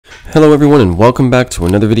Hello everyone and welcome back to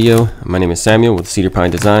another video. My name is Samuel with Cedar Pine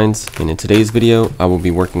Designs, and in today's video I will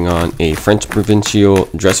be working on a French Provincial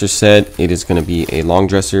dresser set. It is going to be a long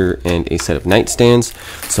dresser and a set of nightstands.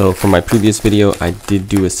 So for my previous video I did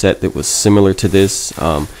do a set that was similar to this.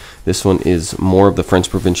 This one is more of the French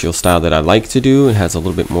Provincial style that I like to do. It has a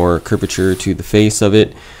little bit more curvature to the face of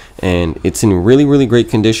it, and it's in really great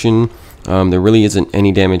condition. There really isn't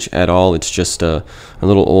any damage at all. It's just a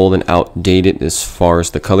little old and outdated as far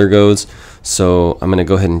as the color goes. So I'm going to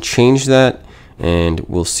go ahead and change that, and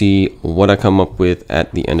we'll see what I come up with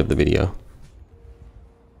at the end of the video.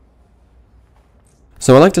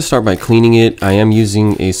 So I like to start by cleaning it. I am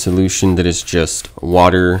using a solution that is just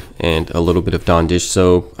water and a little bit of Dawn dish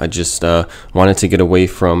soap. I just wanted to get away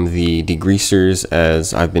from the degreasers,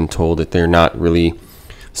 as I've been told that they're not really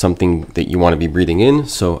something that you want to be breathing in.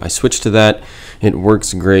 So I switched to that. It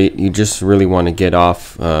works great. You just really want to get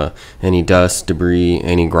off any dust, debris,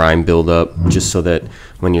 any grime buildup, just so that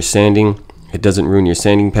when you're sanding, it doesn't ruin your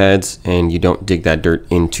sanding pads and you don't dig that dirt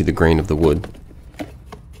into the grain of the wood.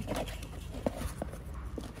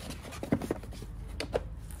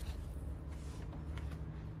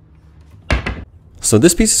 So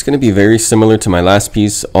this piece is going to be very similar to my last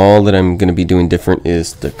piece. All that I'm going to be doing different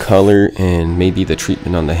is the color and maybe the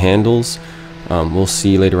treatment on the handles. We'll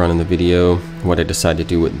see later on in the video what I decide to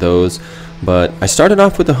do with those. But I started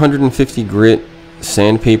off with 150 grit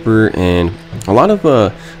sandpaper, and a lot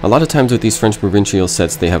of times with these French Provincial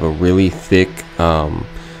sets, they have a really thick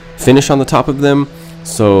finish on the top of them.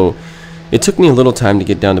 So it took me a little time to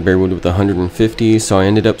get down to bare wood with 150, so I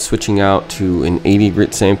ended up switching out to an 80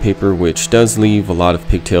 grit sandpaper, which does leave a lot of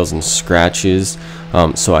pigtails and scratches.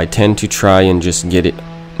 So I tend to try and just get it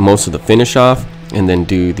most of the finish off, and then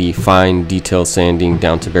do the fine detail sanding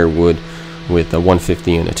down to bare wood with a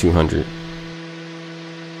 150 and a 200.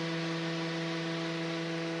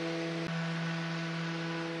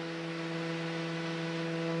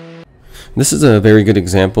 This is a very good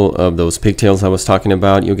example of those pigtails I was talking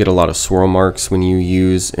about. You'll get a lot of swirl marks when you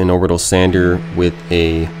use an orbital sander with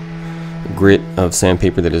a grit of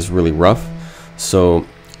sandpaper that is really rough. So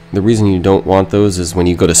the reason you don't want those is when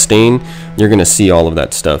you go to stain, you're going to see all of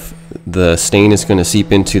that stuff. The stain is going to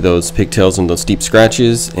seep into those pigtails and those deep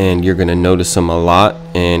scratches, and you're going to notice them a lot,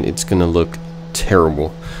 and it's going to look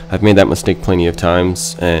terrible. I've made that mistake plenty of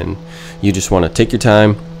times, and you just want to take your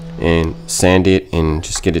time and sand it and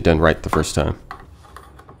just get it done right the first time.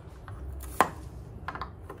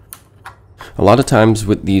 A lot of times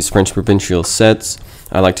with these French Provincial sets,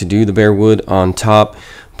 I like to do the bare wood on top,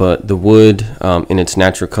 but the wood in its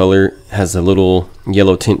natural color has a little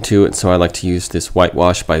yellow tint to it, so I like to use this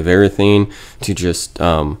whitewash by Varathane to just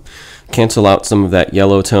cancel out some of that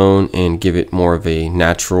yellow tone and give it more of a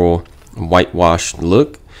natural whitewashed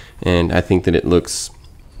look, and I think that it looks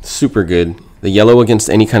super good. The yellow against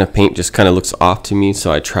any kind of paint just kind of looks off to me,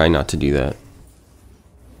 so I try not to do that.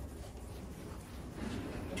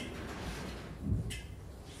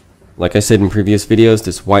 Like I said in previous videos,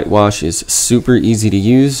 this whitewash is super easy to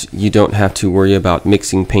use. You don't have to worry about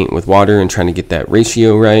mixing paint with water and trying to get that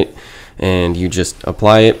ratio right, and you just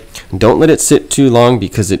apply it. Don't let it sit too long,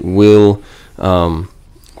 because it will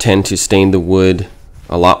tend to stain the wood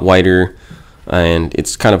a lot whiter, and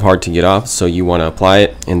it's kind of hard to get off. So you want to apply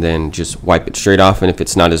it and then just wipe it straight off, and if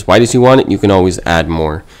it's not as white as you want it, you can always add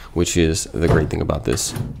more, which is the great thing about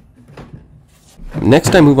this.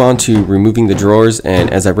 Next, I move on to removing the drawers, and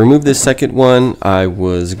as I removed this second one, I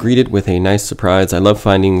was greeted with a nice surprise. I love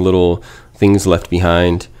finding little things left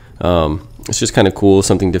behind. It's just kind of cool,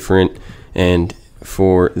 something different. And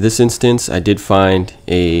for this instance, I did find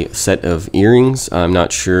a set of earrings. I'm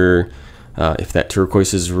not sure if that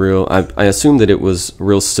turquoise is real. I assume that it was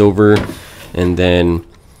real silver. And then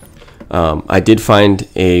I did find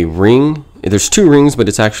a ring. There's two rings, but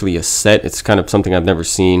it's actually a set. It's kind of something I've never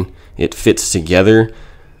seen. It fits together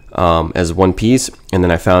as one piece. And then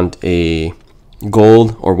I found a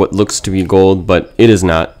gold, or what looks to be gold, but it is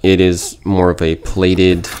not. It is more of a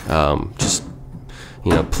plated, just,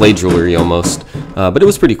 you know, play jewelry almost. But it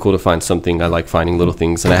was pretty cool to find something. I like finding little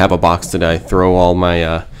things, and I have a box that I throw all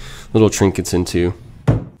my little trinkets into.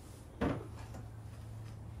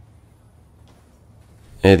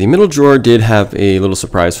 And the middle drawer did have a little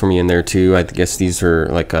surprise for me in there too. I guess these are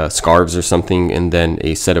like scarves or something, and then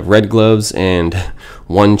a set of red gloves and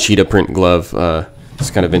one cheetah print glove.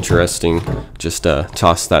 It's kind of interesting. Just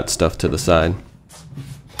toss that stuff to the side.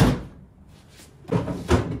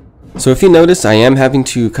 So if you notice, I am having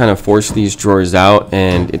to kind of force these drawers out,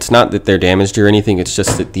 and it's not that they're damaged or anything. It's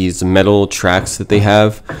just that these metal tracks that they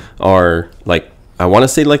have are like, I want to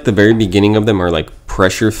say like the very beginning of them are like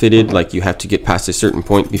pressure fitted, like you have to get past a certain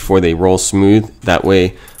point before they roll smooth. That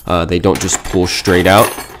way they don't just pull straight out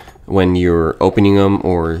when you're opening them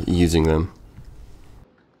or using them.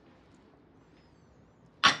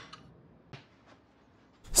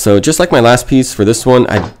 So just like my last piece, for this one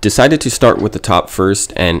I decided to start with the top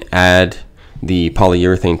first and add the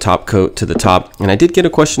polyurethane top coat to the top. And I did get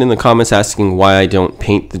a question in the comments asking why I don't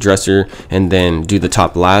paint the dresser and then do the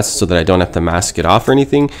top last so that I don't have to mask it off or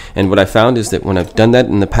anything. And what I found is that when I've done that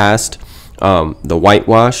in the past, the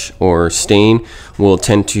whitewash or stain will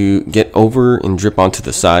tend to get over and drip onto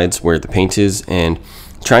the sides where the paint is, and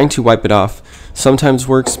trying to wipe it off sometimes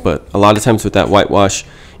works, but a lot of times with that whitewash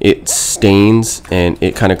it stains and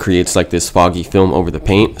it kind of creates like this foggy film over the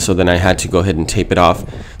paint. So then I had to go ahead and tape it off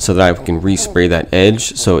so that I can respray that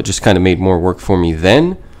edge. So it just kind of made more work for me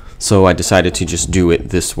then. So I decided to just do it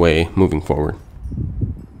this way moving forward.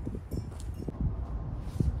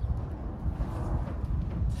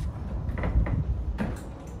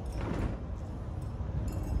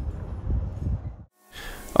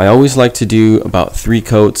 I always like to do about 3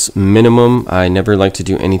 coats minimum. I never like to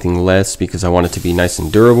do anything less because I want it to be nice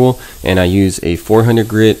and durable, and I use a 400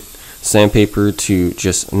 grit sandpaper to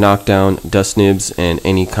just knock down dust nibs and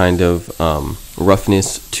any kind of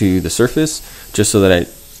roughness to the surface, just so that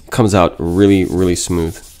it comes out really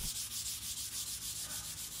smooth.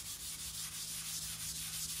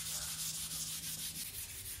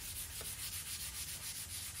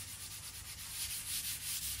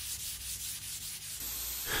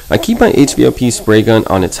 I keep my HVLP spray gun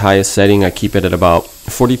on its highest setting. I keep it at about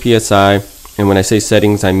 40 psi, and when I say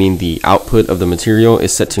settings I mean the output of the material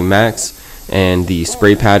is set to max and the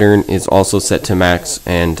spray pattern is also set to max,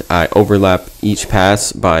 and I overlap each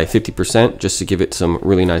pass by 50% just to give it some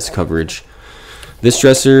really nice coverage. This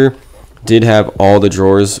dresser did have all the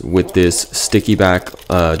drawers with this sticky back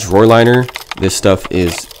drawer liner. This stuff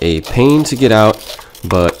is a pain to get out,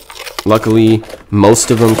 but luckily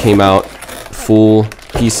most of them came out full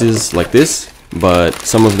pieces like this, but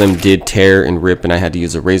some of them did tear and rip and I had to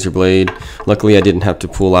use a razor blade. Luckily I didn't have to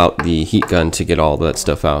pull out the heat gun to get all that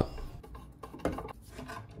stuff out.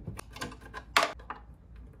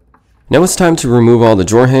 Now it's time to remove all the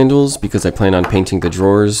drawer handles because I plan on painting the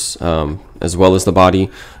drawers as well as the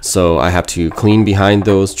body. So I have to clean behind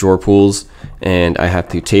those drawer pulls and I have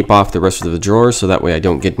to tape off the rest of the drawers so that way I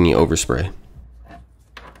don't get any overspray.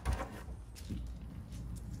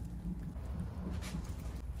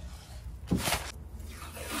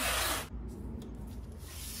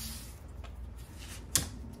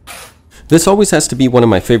 This always has to be one of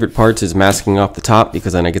my favorite parts, is masking off the top,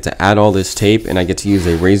 because then I get to add all this tape and I get to use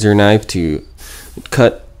a razor knife to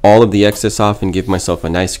cut all of the excess off and give myself a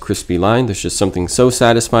nice crispy line. There's just something so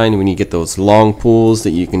satisfying when you get those long pulls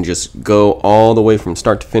that you can just go all the way from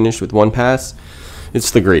start to finish with one pass.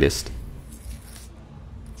 It's the greatest.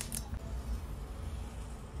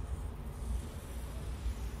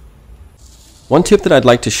 One tip that I'd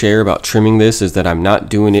like to share about trimming this is that I'm not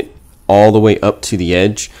doing it all the way up to the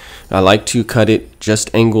edge. I like to cut it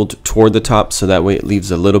just angled toward the top so that way it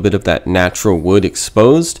leaves a little bit of that natural wood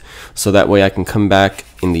exposed, so that way I can come back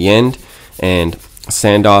in the end and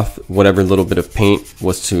sand off whatever little bit of paint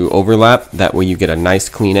was to overlap. That way you get a nice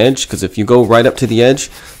clean edge, because if you go right up to the edge,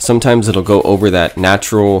 sometimes it'll go over that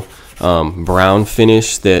natural brown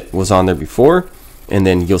finish that was on there before, and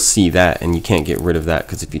then you'll see that and you can't get rid of that,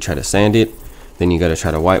 because if you try to sand it, then you got to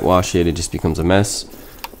try to whitewash it. It just becomes a mess.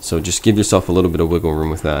 So just give yourself a little bit of wiggle room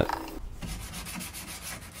with that.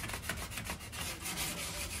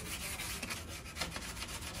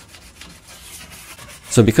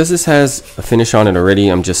 So because this has a finish on it already,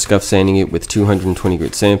 I'm just scuff sanding it with 220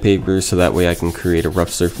 grit sandpaper so that way I can create a rough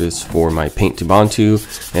surface for my paint to bond to.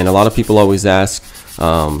 And a lot of people always ask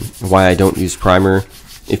why I don't use primer.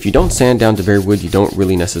 If you don't sand down to bare wood, you don't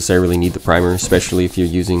really necessarily need the primer, especially if you're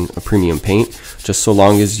using a premium paint. Just so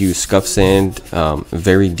long as you scuff sand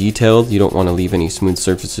very detailed, you don't want to leave any smooth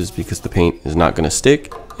surfaces because the paint is not going to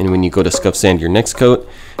stick. And when you go to scuff sand your next coat,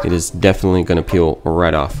 it is definitely going to peel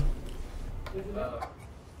right off.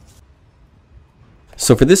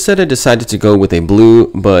 So for this set I decided to go with a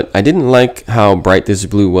blue, but I didn't like how bright this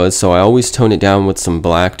blue was, so I always tone it down with some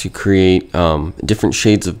black to create different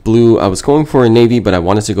shades of blue. I was going for a navy, but I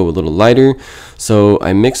wanted to go a little lighter, so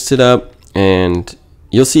I mixed it up, and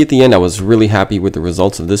you'll see at the end I was really happy with the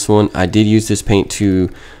results of this one. I did use this paint to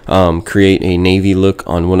create a navy look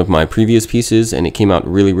on one of my previous pieces, and it came out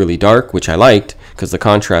really dark, which I liked because the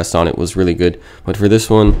contrast on it was really good. But for this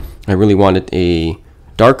one I really wanted a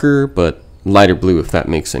darker but lighter blue, if that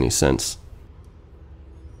makes any sense.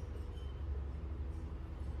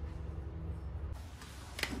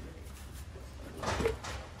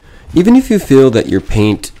 Even if you feel that your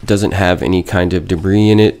paint doesn't have any kind of debris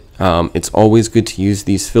in it, it's always good to use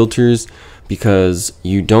these filters, because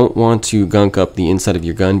you don't want to gunk up the inside of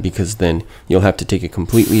your gun, because then you'll have to take it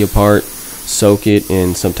completely apart, soak it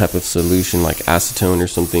in some type of solution like acetone or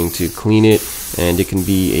something to clean it, and it can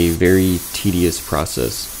be a very tedious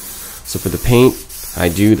process. So for the paint, I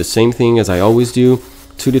do the same thing as I always do,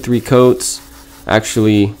 2 to 3 coats.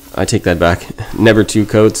 Actually, I take that back, never 2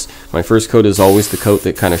 coats. My first coat is always the coat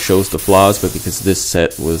that kind of shows the flaws, but because this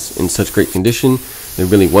set was in such great condition, there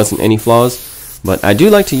really wasn't any flaws. But I do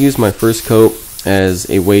like to use my first coat as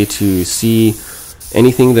a way to see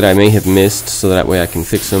anything that I may have missed, so that way I can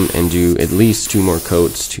fix them and do at least 2 more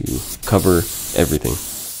coats to cover everything.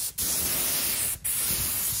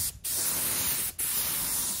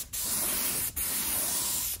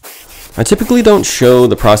 I typically don't show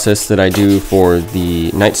the process that I do for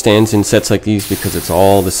the nightstands in sets like these because it's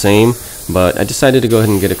all the same, but I decided to go ahead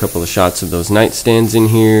and get a couple of shots of those nightstands in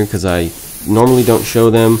here because I normally don't show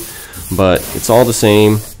them, but it's all the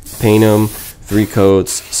same. Paint them, 3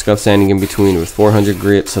 coats, scuff sanding in between with 400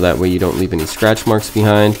 grit so that way you don't leave any scratch marks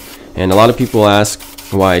behind. And a lot of people ask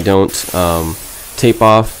why I don't tape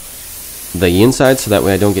off the inside so that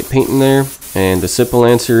way I don't get paint in there, and the simple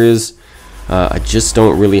answer is I just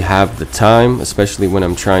don't really have the time, especially when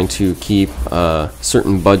I'm trying to keep a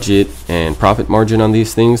certain budget and profit margin on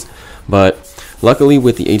these things. But luckily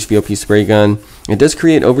with the HVOP spray gun, it does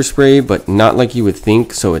create overspray, but not like you would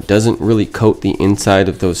think, so it doesn't really coat the inside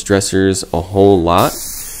of those dressers a whole lot.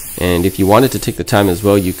 And if you wanted to take the time as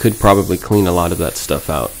well, you could probably clean a lot of that stuff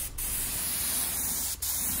out.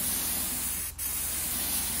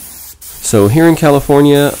 So here in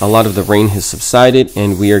California, a lot of the rain has subsided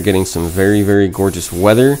and we are getting some very, very gorgeous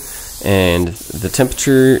weather, and the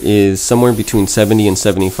temperature is somewhere between 70 and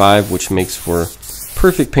 75, which makes for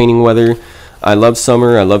perfect painting weather. I love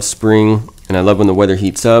summer, I love spring, and I love when the weather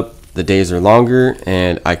heats up. The days are longer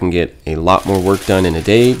and I can get a lot more work done in a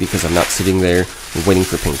day because I'm not sitting there waiting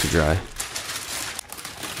for paint to dry.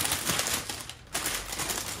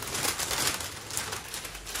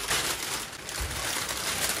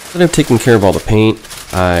 After I've taken care of all the paint,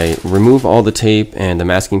 I remove all the tape and the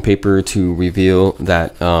masking paper to reveal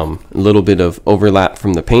that little bit of overlap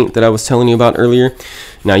from the paint that I was telling you about earlier.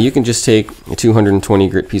 Now you can just take a 220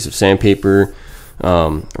 grit piece of sandpaper,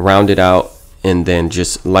 round it out, and then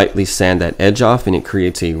just lightly sand that edge off, and it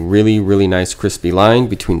creates a really, really nice crispy line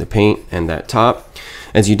between the paint and that top.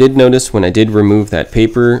 As you did notice when I did remove that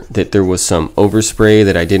paper that there was some overspray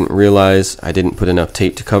that I didn't realize. I didn't put enough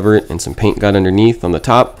tape to cover it and some paint got underneath on the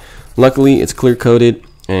top. Luckily it's clear coated,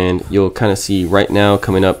 and you'll kind of see right now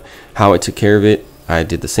coming up how I took care of it. I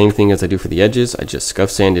did the same thing as I do for the edges. I just scuff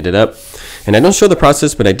sanded it up, and I don't show the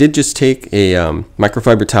process, but I did just take a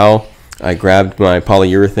microfiber towel. I grabbed my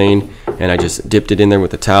polyurethane and I just dipped it in there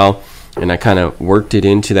with a towel, and I kind of worked it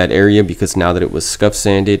into that area because now that it was scuff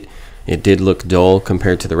sanded, it did look dull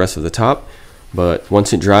compared to the rest of the top, but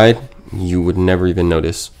once it dried, you would never even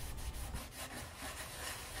notice.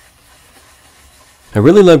 I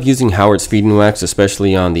really love using Howard's Feed and Wax,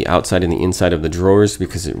 especially on the outside and the inside of the drawers,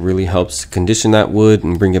 because it really helps condition that wood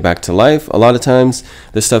and bring it back to life. A lot of times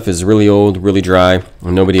this stuff is really old, really dry,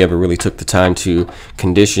 and nobody ever really took the time to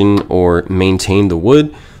condition or maintain the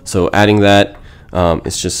wood, so adding that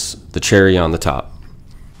is just the cherry on the top.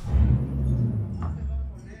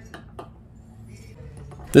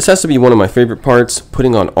 This has to be one of my favorite parts,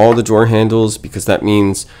 putting on all the drawer handles, because that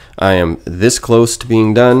means I am this close to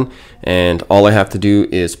being done, and all I have to do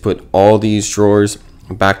is put all these drawers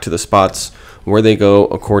back to the spots where they go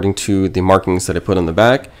according to the markings that I put on the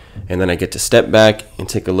back, and then I get to step back and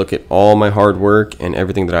take a look at all my hard work and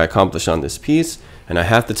everything that I accomplished on this piece. And I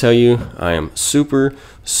have to tell you, I am super,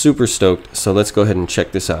 super stoked, so let's go ahead and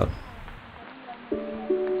check this out.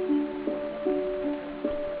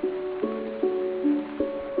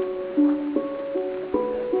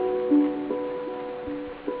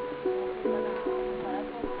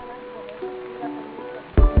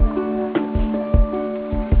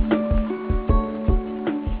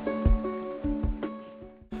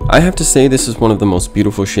 I have to say this is one of the most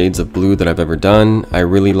beautiful shades of blue that I've ever done. I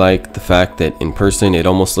really like the fact that in person it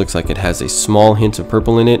almost looks like it has a small hint of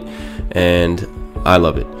purple in it, and I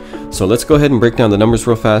love it. So let's go ahead and break down the numbers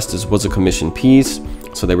real fast. This was a commission piece,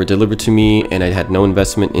 so they were delivered to me and I had no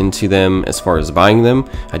investment into them as far as buying them.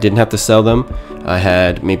 I didn't have to sell them. I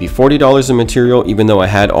had maybe $40 in material, even though I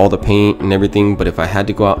had all the paint and everything, but if I had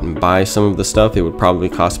to go out and buy some of the stuff, it would probably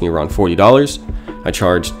cost me around $40. I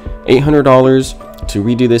charged $800 to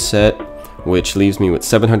redo this set, which leaves me with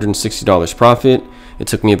 $760 profit. It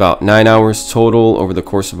took me about 9 hours total over the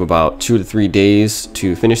course of about 2 to 3 days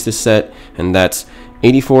to finish this set, and that's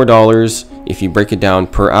 $84 if you break it down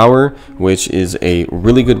per hour, which is a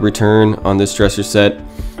really good return on this dresser set.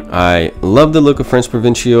 I love the look of French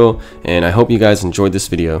Provincial, and I hope you guys enjoyed this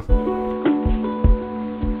video.